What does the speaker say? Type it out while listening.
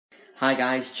Hi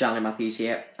guys, Charlie Matthews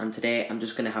here, and today I'm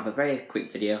just going to have a very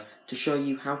quick video to show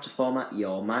you how to format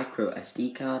your micro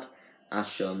SD card. As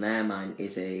shown there, mine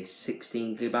is a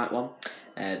 16GB one.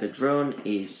 The drone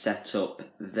is set up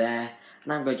there,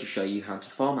 and I'm going to show you how to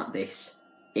format this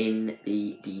in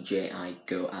the DJI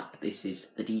Go app. This is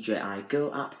the DJI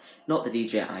Go app, not the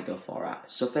DJI Go 4 app.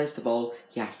 So first of all,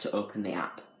 you have to open the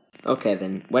app. Okay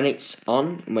then, when it's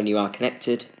on, when you are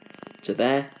connected to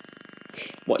there,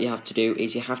 what you have to do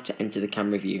is you have to enter the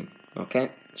camera view. Okay,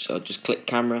 so just click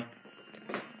camera,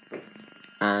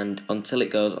 and until it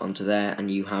goes onto there and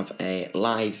you have a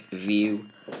live view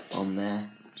on there,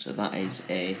 so that is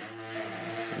a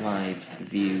live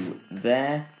view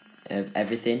there of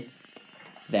everything,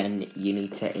 then you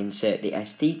need to insert the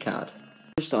SD card.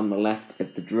 Just on the left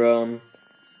of the drone,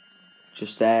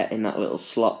 just there in that little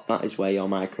slot, that is where your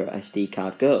micro SD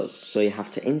card goes. So you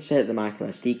have to insert the micro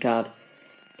SD card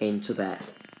into there.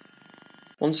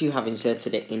 Once you have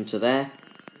inserted it into there,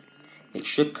 it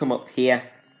should come up here,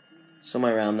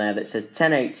 somewhere around there, that says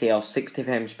 1080 or 60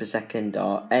 frames per second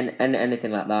or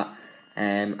anything like that,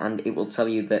 and it will tell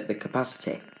you the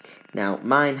capacity. Now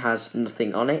mine has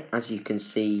nothing on it, as you can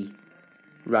see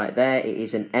right there. It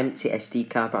is an empty SD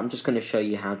card, but I'm just going to show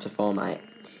you how to format it.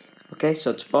 Okay,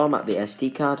 so to format the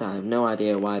SD card, I have no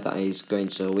idea why that is going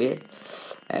so weird.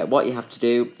 What you have to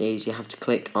do is you have to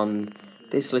click on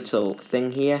this little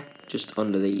thing here, just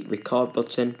under the record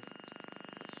button,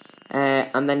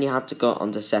 and then you have to go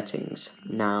onto settings.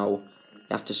 Now you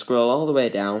have to scroll all the way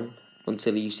down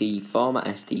until you see format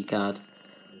SD card,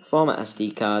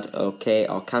 OK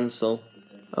or cancel,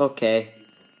 OK,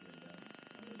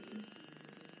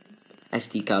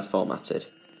 SD card formatted.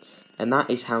 And that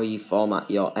is how you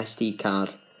format your SD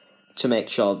card, to make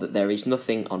sure that there is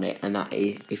nothing on it, and that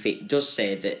if it does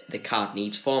say that the card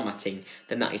needs formatting,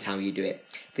 then that is how you do it.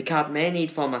 The card may need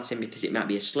formatting because it might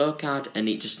be a slow card and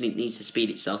it just needs to speed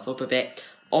itself up a bit,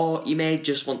 or you may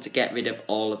just want to get rid of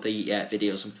all of the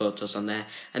videos and photos on there,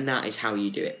 and that is how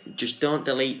you do it. Just don't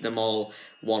delete them all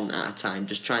one at a time,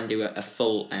 just try and do a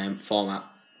full format,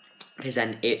 because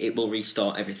then it will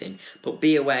restore everything. But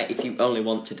be aware if you only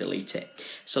want to delete it.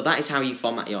 So that is how you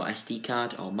format your SD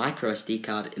card or micro SD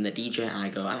card in the DJI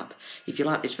Go app. If you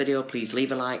like this video, please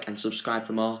leave a like and subscribe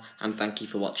for more, and thank you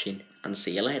for watching, and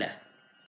see you later.